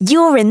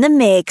You're in the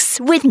mix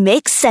with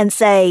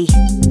MixSensei.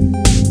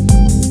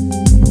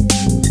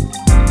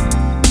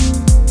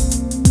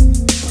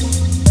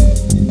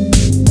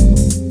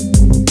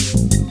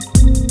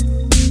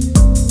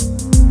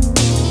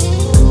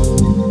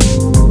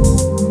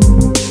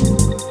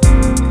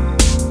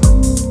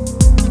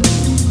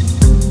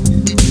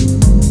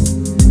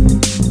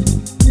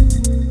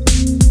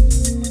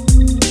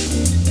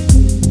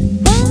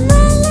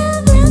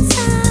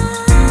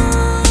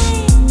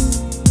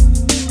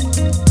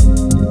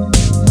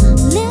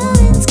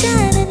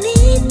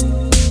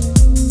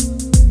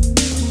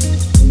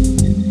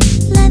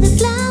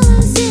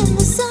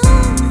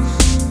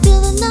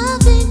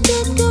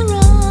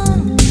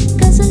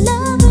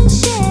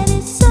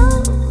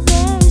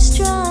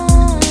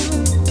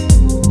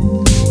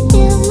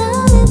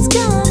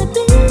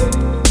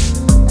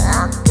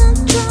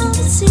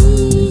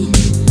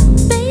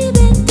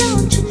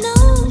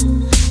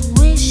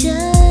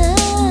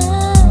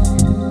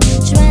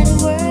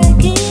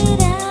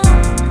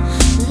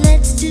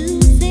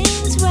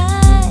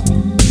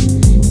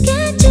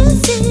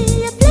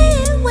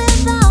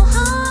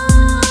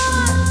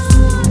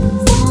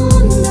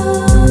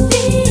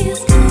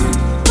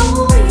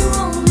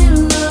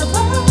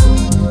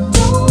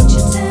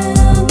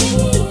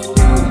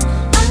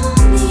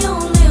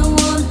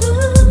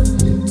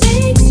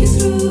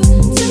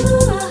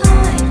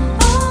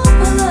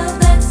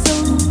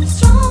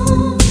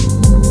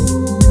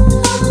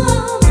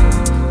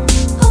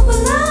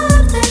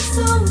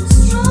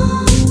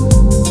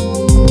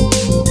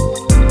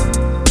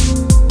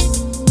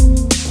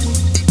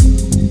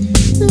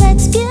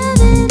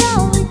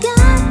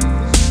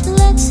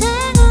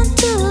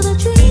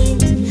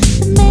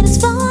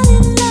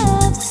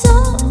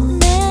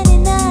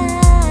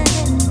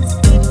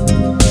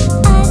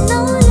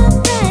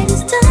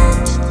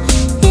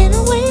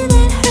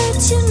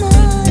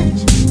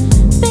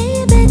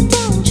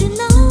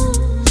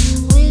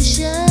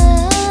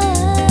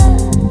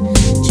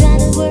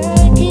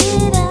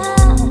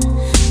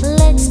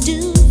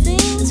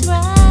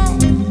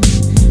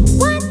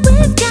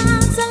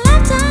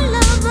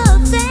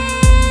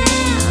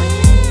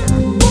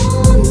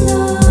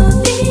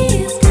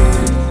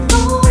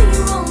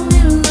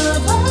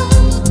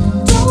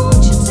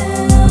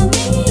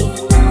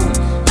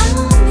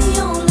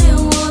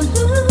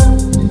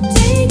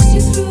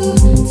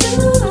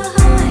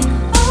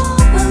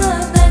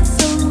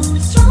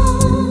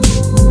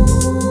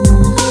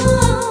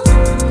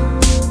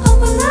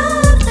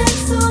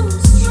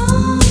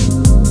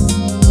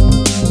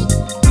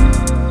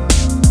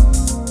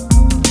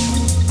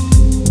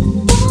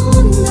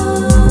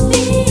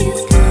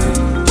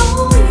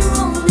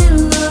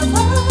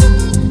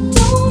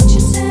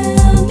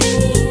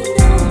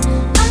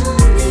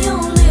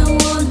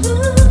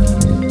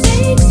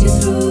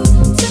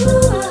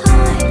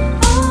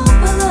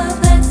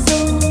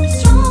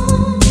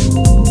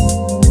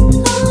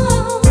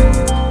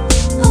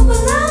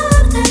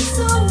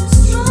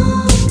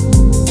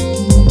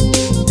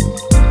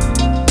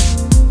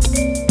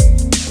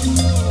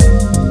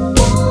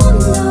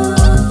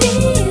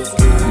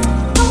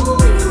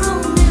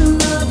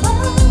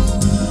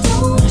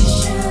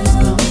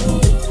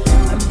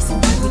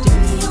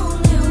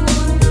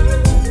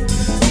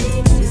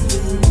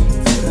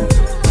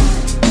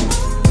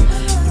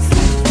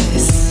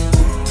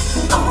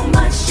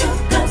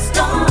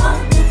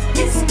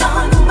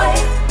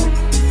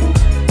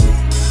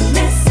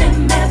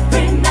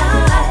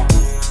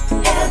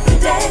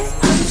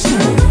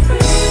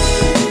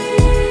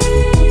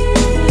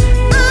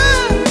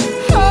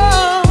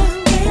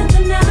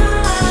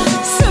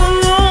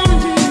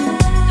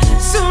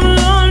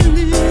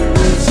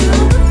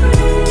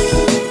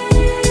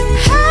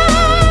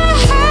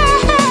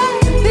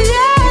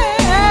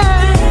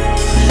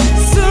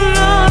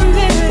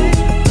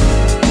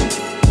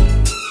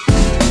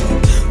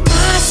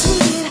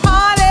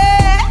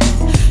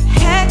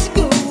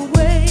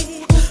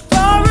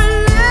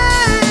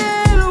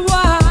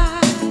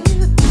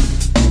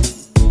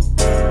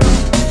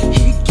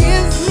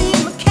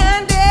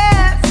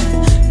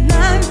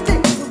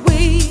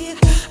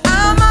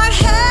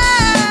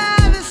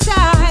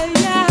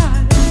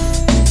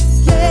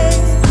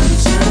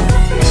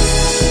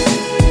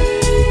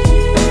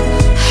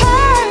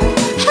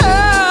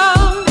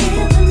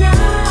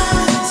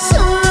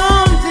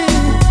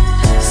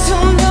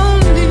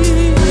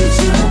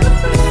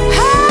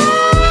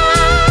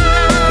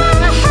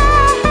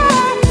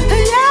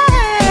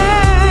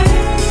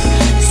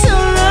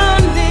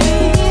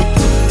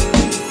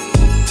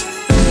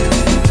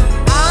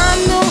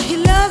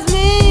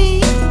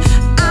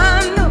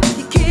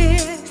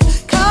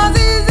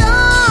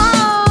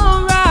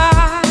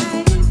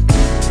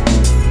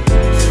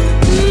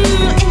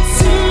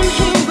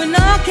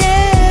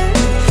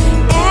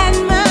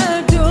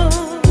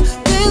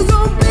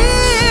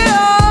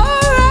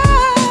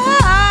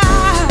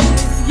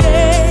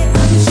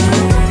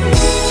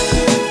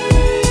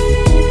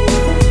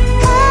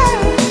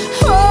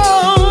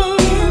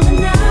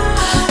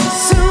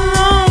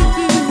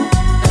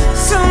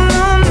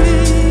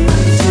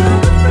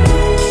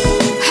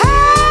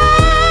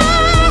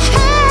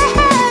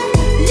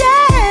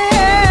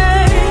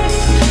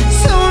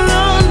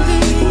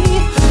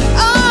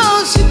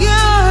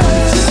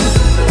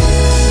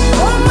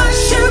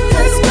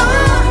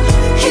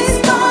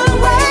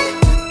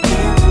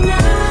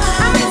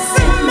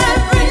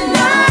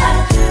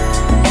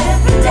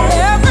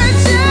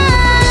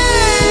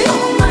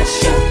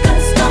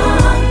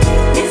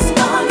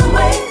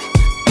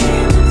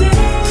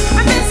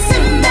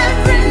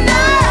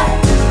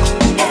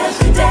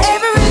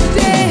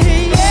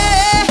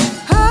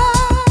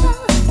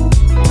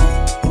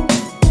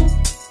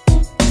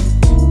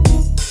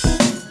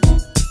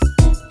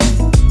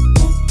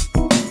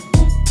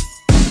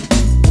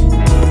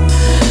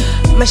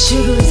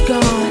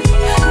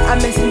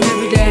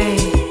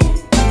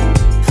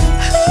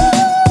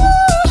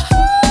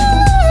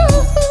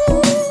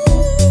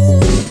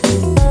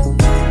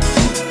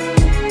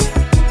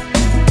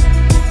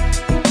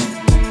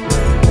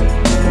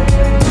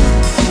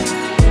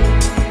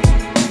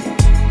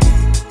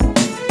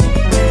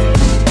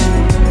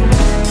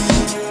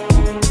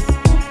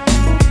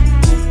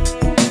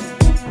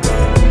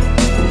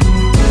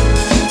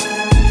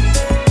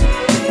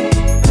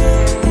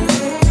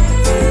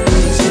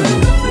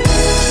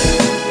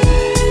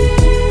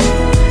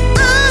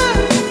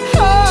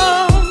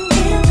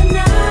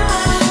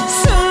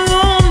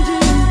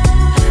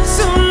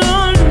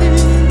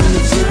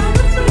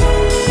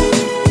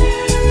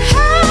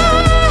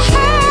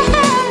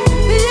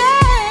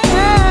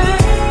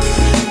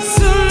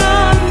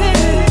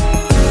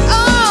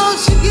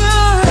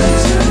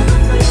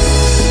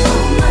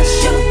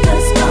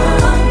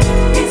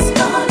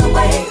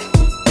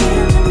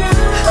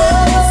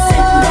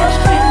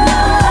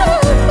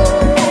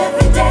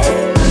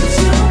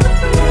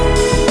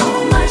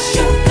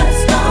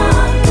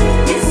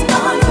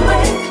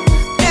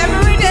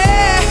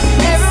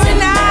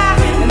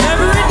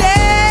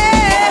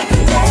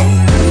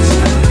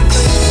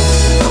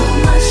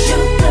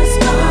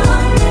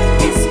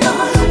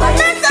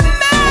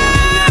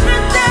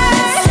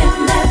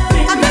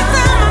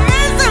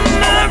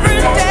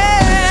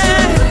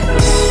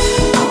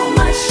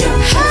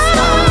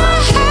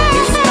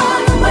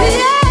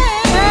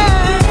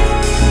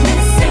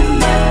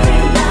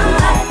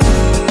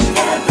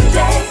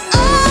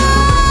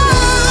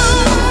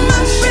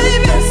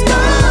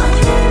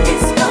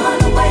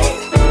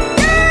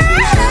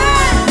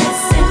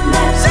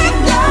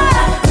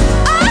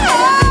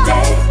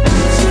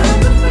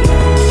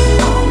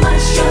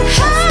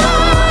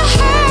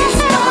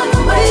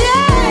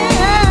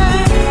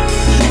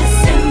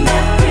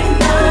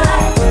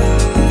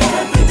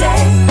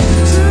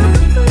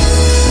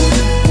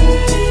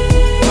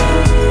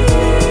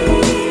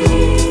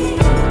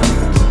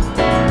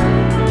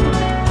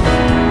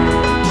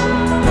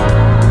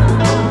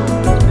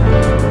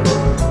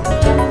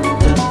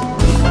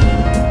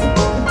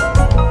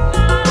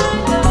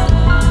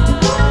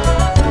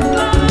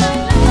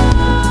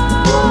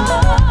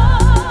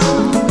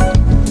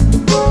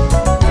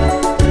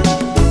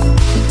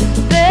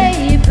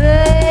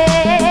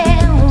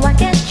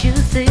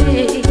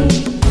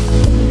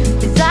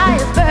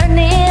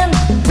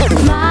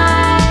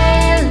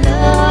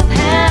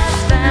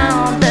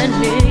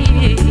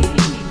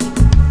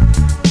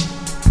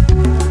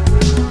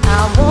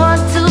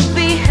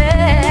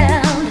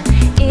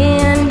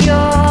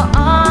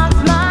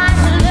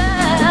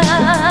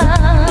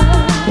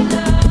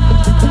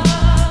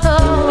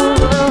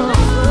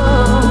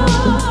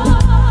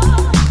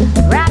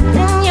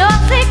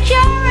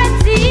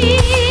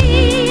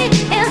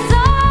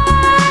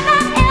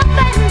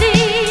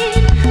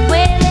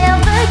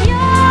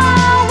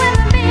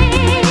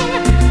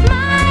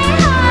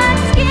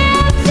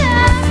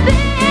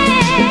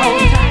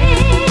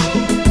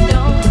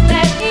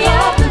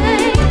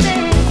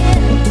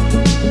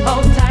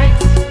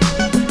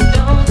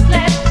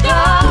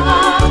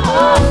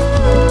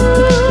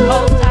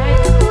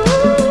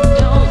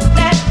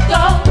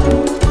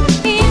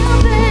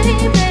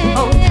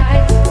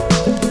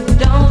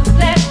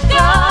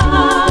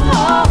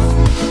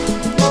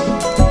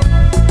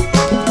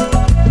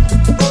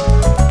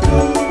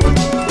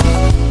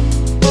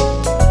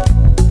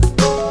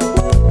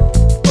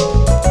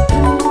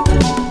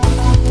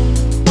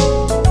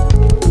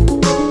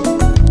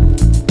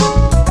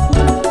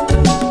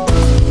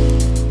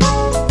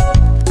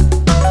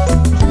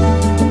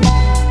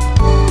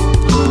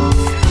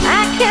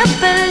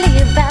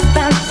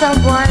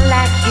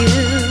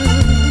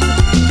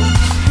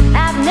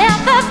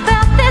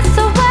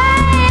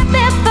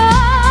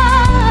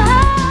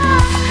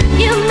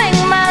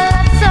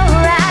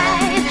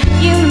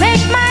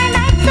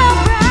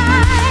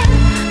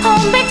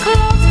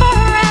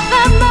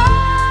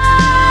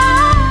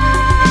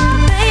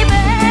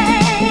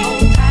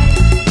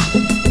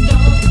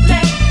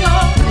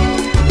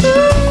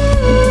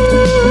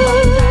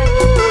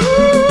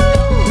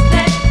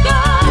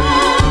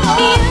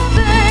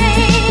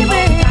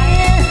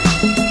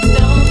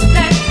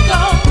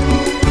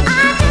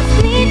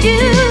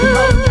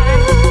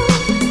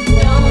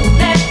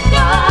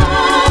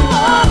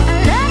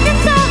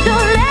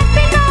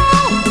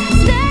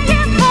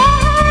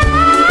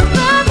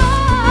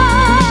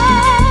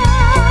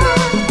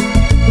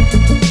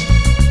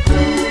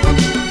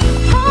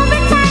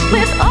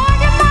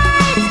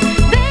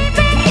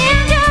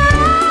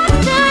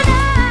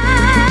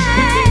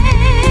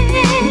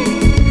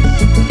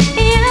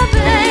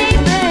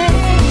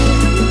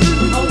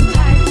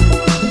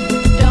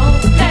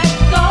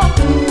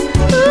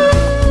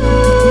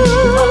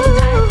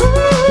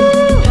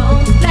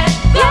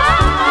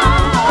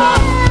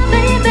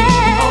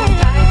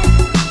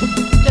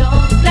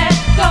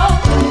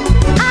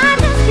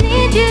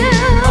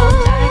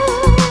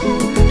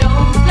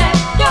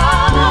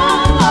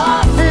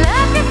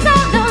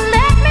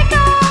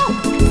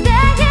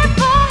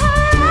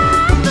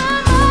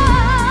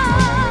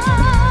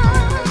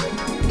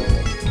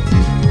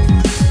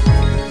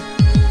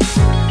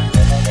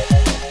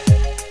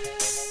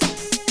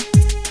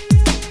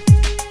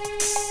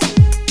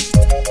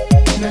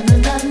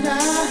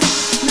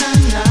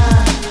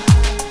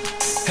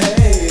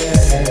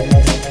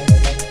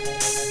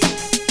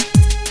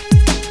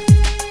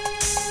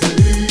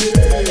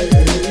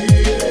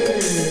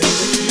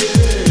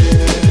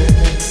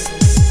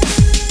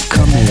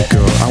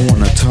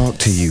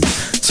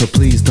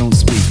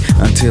 speak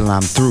until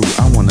I'm through.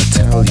 I wanna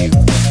tell you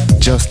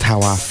just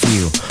how I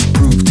feel.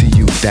 Prove to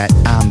you that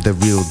I'm the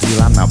real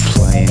deal. I'm not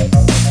playing.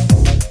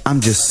 I'm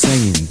just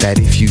saying that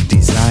if you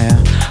desire,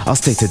 I'll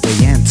stay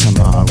today and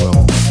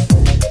tomorrow.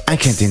 I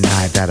can't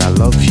deny that I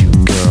love you,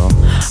 girl.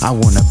 I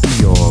wanna be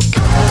your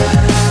girl.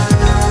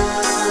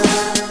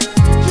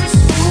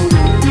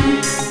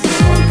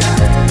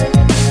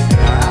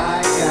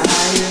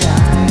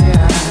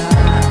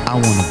 I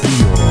wanna be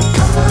your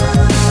guy.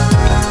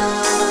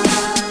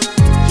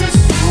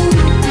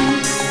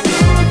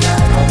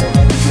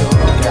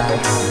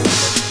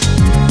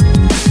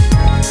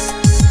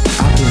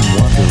 I've been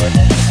wondering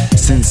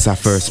since I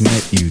first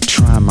met you,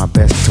 trying my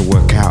best to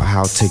work out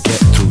how to get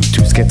through.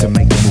 Too scared to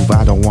make a move,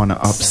 I don't wanna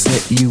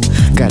upset you.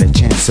 Got a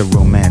chance of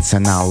romance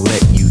and I'll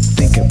let you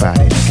think about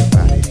it.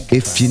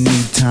 If you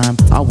need time,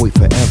 I'll wait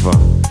forever.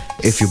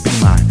 If you be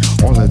mine,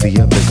 all of the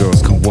other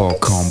girls can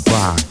walk on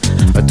by.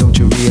 But don't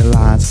you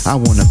realize I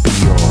wanna be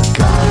your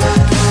guy?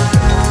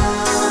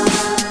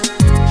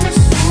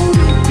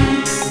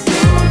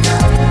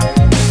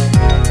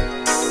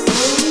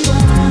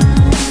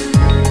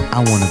 I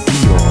wanna be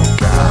your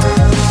guy.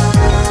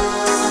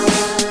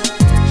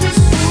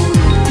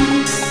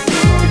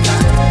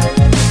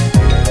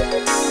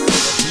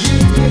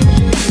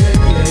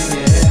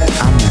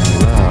 I'm in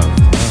love.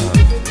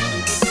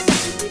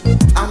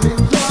 I'm in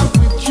love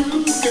with you,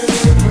 girl.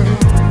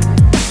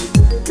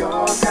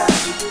 Your guy.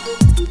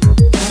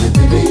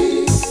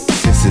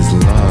 This is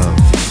love.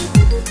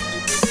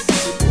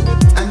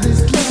 And this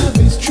love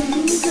is true,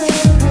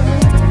 girl.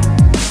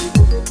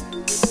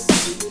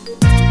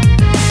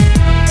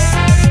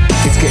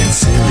 It's getting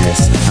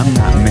serious, I'm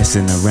not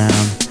messing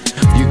around.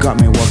 You got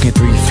me walking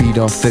 3 feet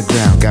off the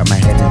ground. Got my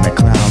head in the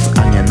clouds,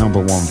 I'm your number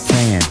one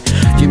fan.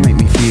 You make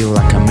me feel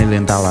like $1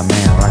 million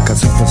man, like a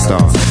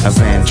superstar, a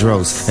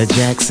Vandross, a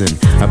Jackson,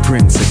 a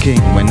prince, a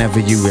king. Whenever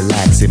you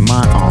relax in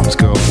my arms,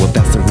 girl, well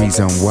that's the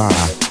reason why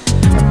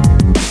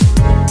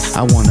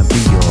I wanna be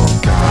your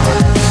guy.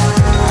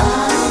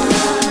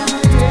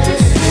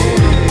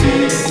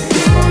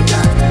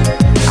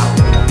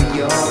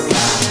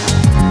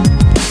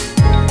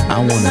 I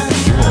wanna be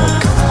your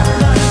guy.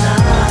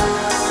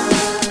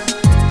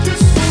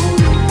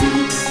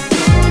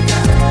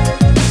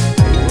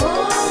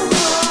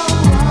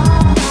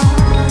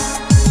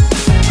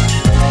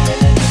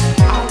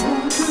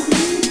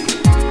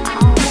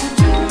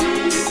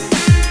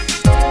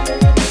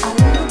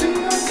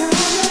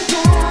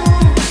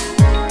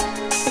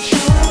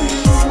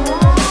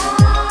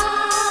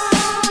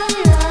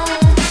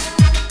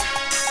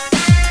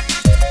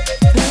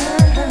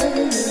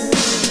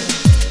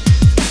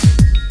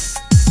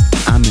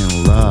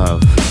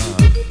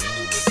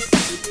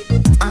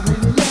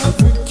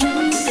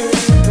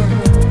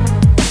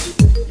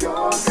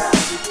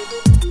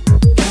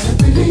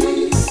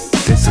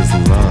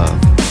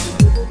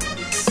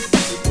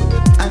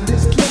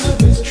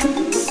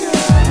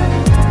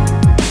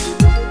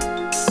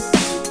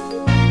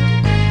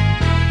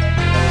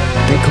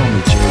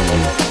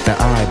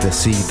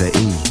 C, the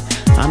E.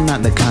 I'm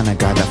not the kind of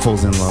guy that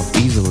falls in love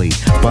easily,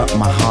 but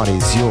my heart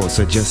is yours,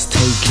 so just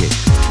take it.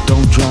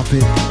 Don't drop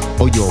it,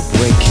 or you'll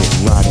break it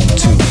right in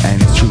two.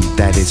 And it's true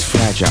that it's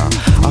fragile.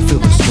 I feel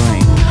the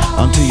strain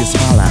until you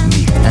smile at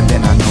me, and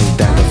then I know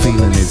that the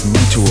feeling is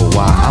mutual.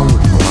 Why I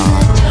wouldn't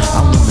lie,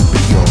 I wanna be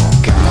your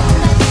guy.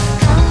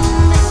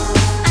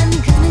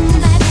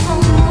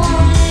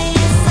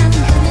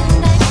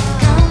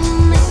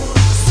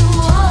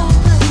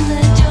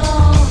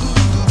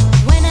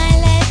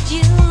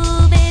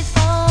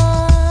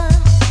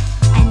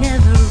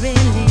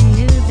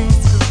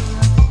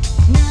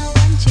 Now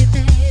want you,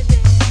 baby.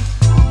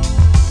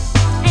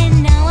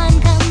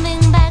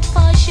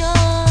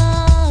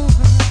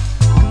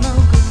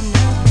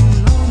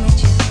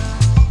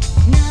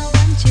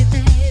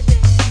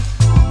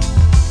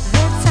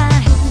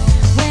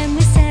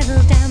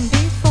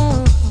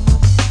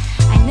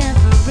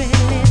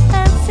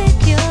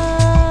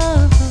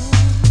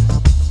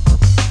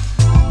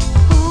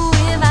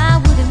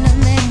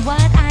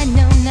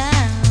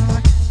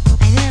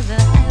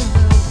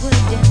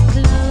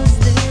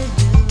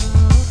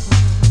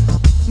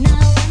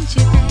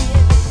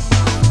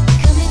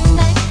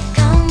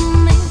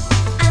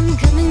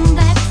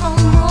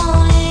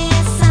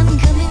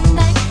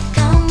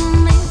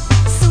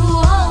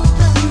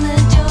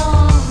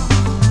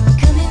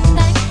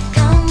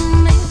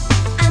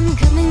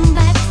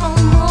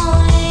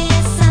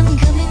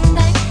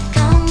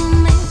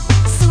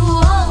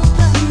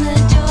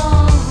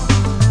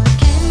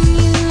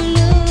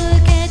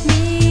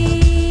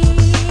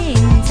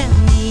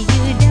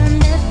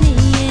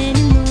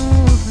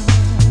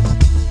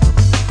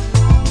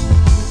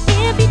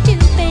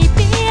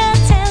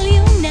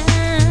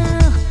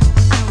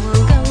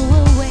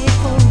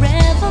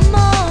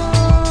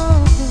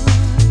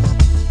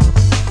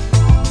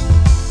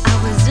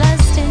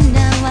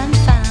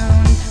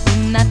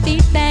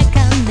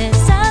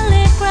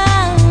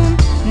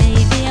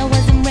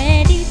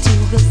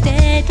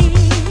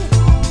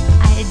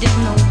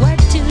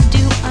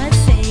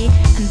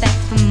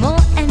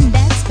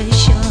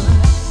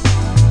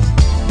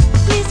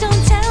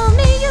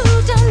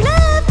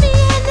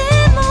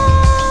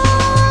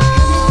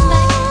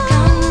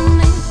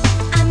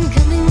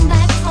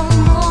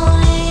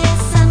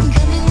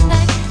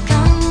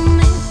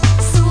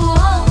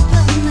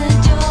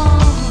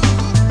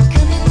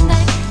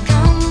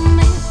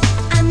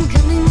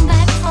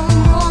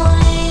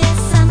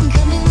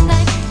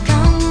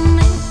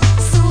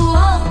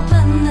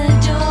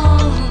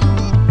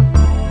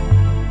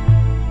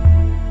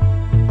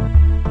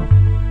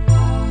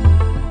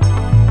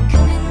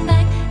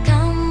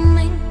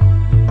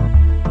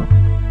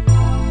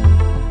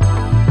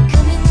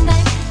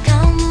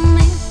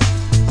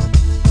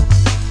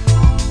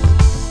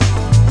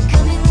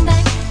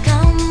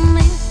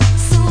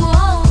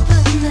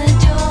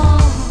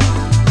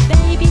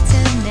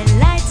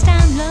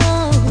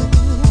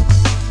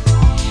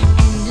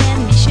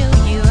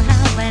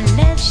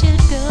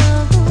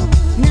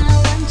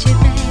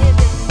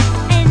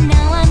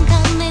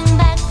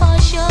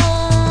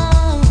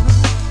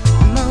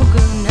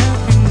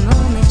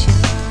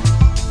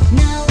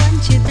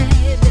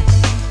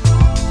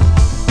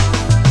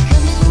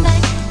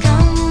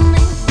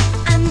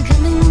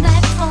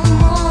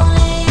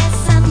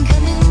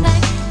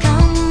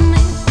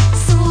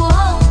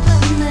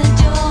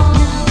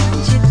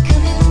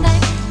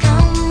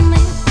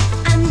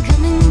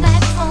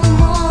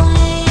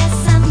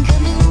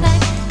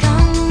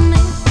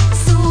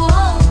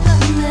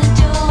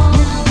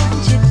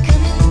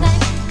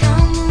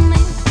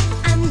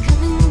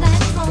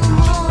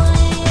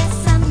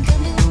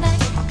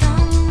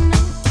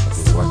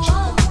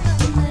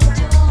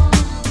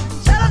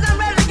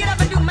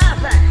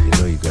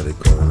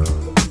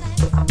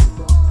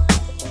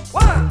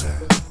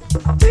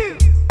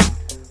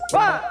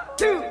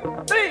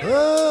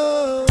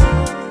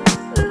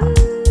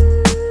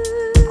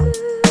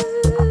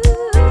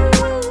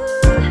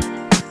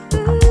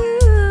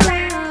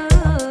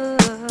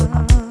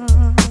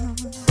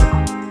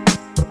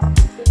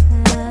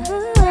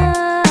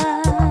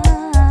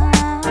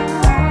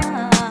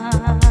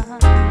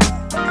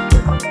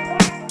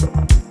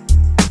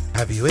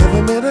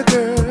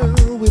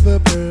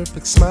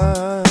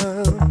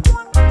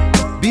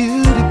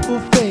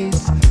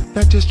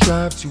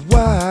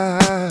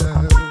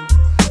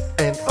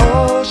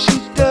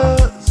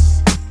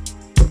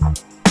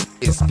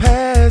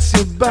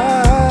 you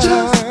by.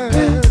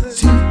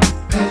 Just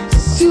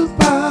pass you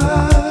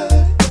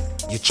by.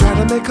 You try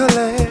to make her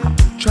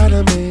laugh, try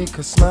to make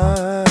her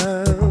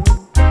smile.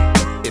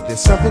 If there's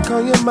something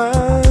on your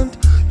mind,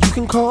 you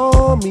can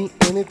call me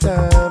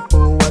anytime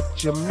for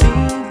what you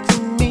mean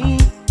to me.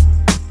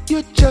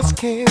 You just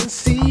can't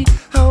see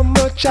how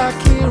much I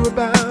care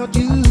about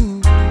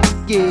you.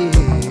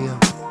 Yeah.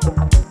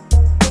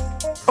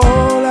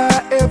 All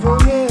I ever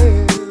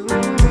had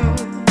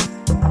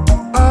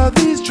are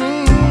these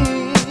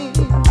dreams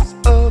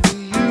of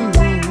you.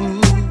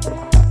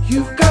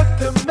 You've got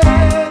the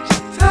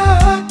magic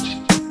touch,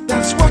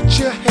 that's what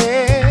you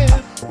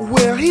have.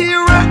 Well,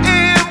 here I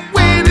am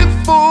waiting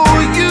for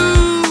you,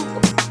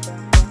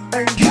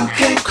 and you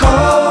can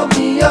call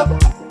me up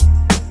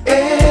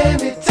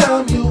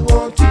anytime you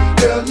want to.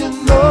 Girl, you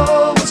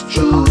know it's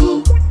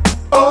true.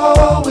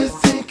 Always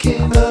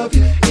thinking of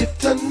you. If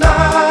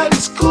tonight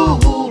is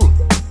cool,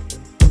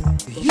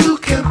 you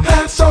can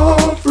pass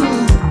on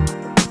through.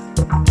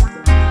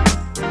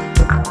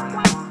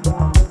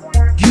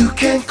 You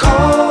can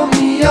call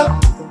me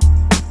up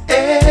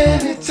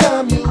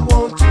anytime you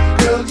want to.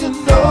 Girl, you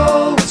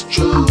know it's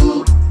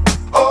true.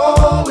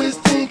 Always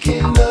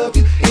thinking of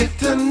you. If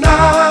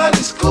tonight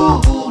is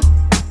cool,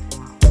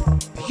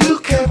 you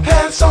can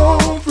pass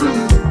on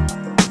through.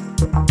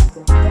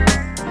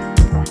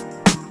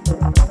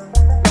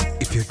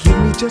 If you give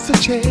me just a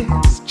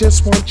chance,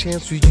 just one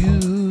chance for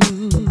you,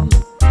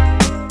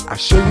 I'll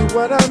show you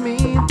what I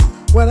mean,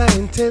 what I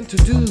intend to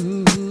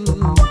do.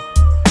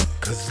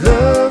 Cause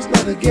love's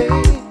not a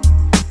game,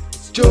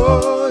 it's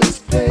joy, it's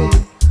pain.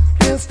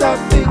 Can't stop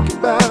thinking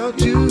about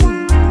you,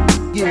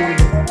 yeah.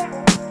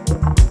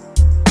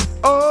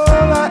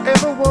 All I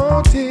ever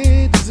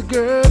wanted is a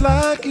girl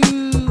like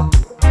you.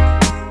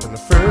 When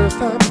the first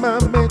time I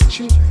met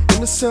you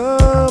in the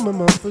summer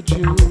month of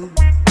June,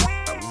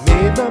 I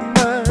made my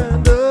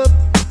mind up,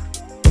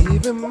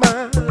 giving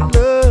my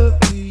love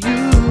to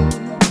you.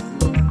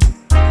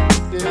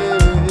 Yeah.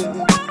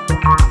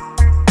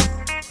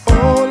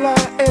 All I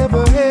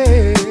ever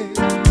had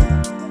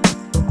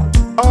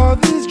are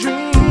these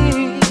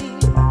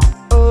dreams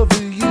of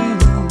you.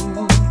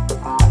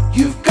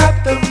 You've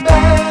got the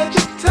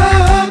magic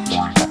touch,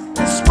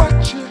 that's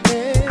what you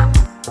have.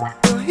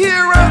 Well,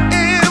 here I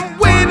am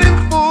waiting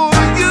for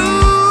you.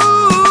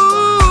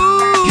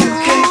 You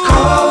can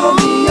call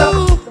me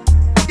up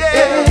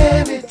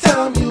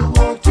anytime you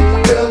want to.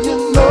 Girl, you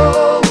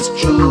know it's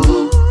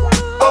true.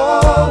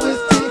 Always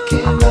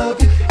thinking of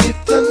you. If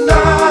the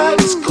night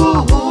is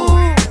cool,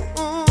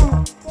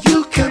 you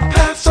can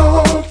pass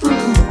on through.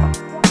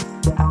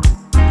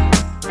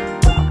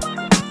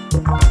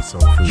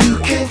 You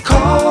can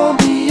call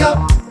me up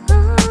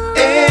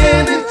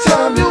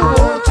anytime you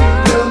want to.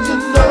 Girl, you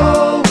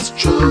know it's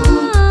true.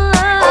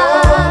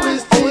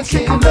 Always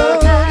thinking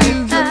of you.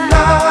 If the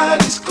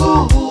night is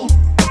cool,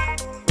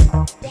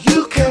 you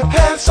can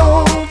pass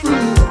on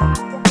through.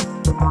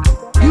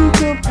 You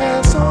can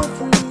pass on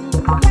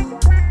through.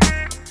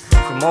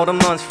 From all the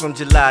months from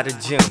July to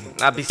June,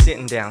 I be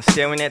sitting down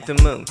staring at the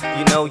moon.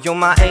 You know you're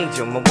my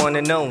angel, my one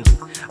and only.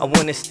 I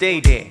wanna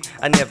stay there,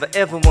 I never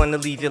ever wanna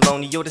leave you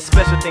lonely. You're the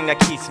special thing that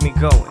keeps me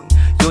going.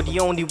 You're the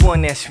only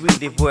one that's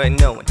really worth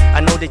knowing.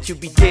 I know that you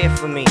be there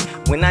for me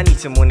when I need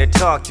someone to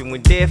talk to,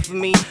 and there for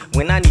me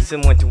when I need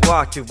someone to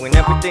walk to. When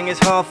everything is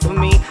hard for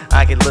me,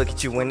 I can look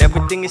at you. When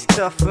everything is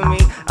tough for me,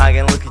 I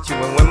can look at you.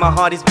 And when my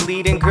heart is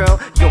bleeding, girl,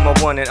 you're my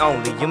one and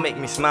only. You make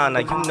me smile, now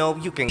you know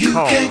you can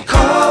call me. You can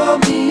call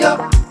me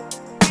up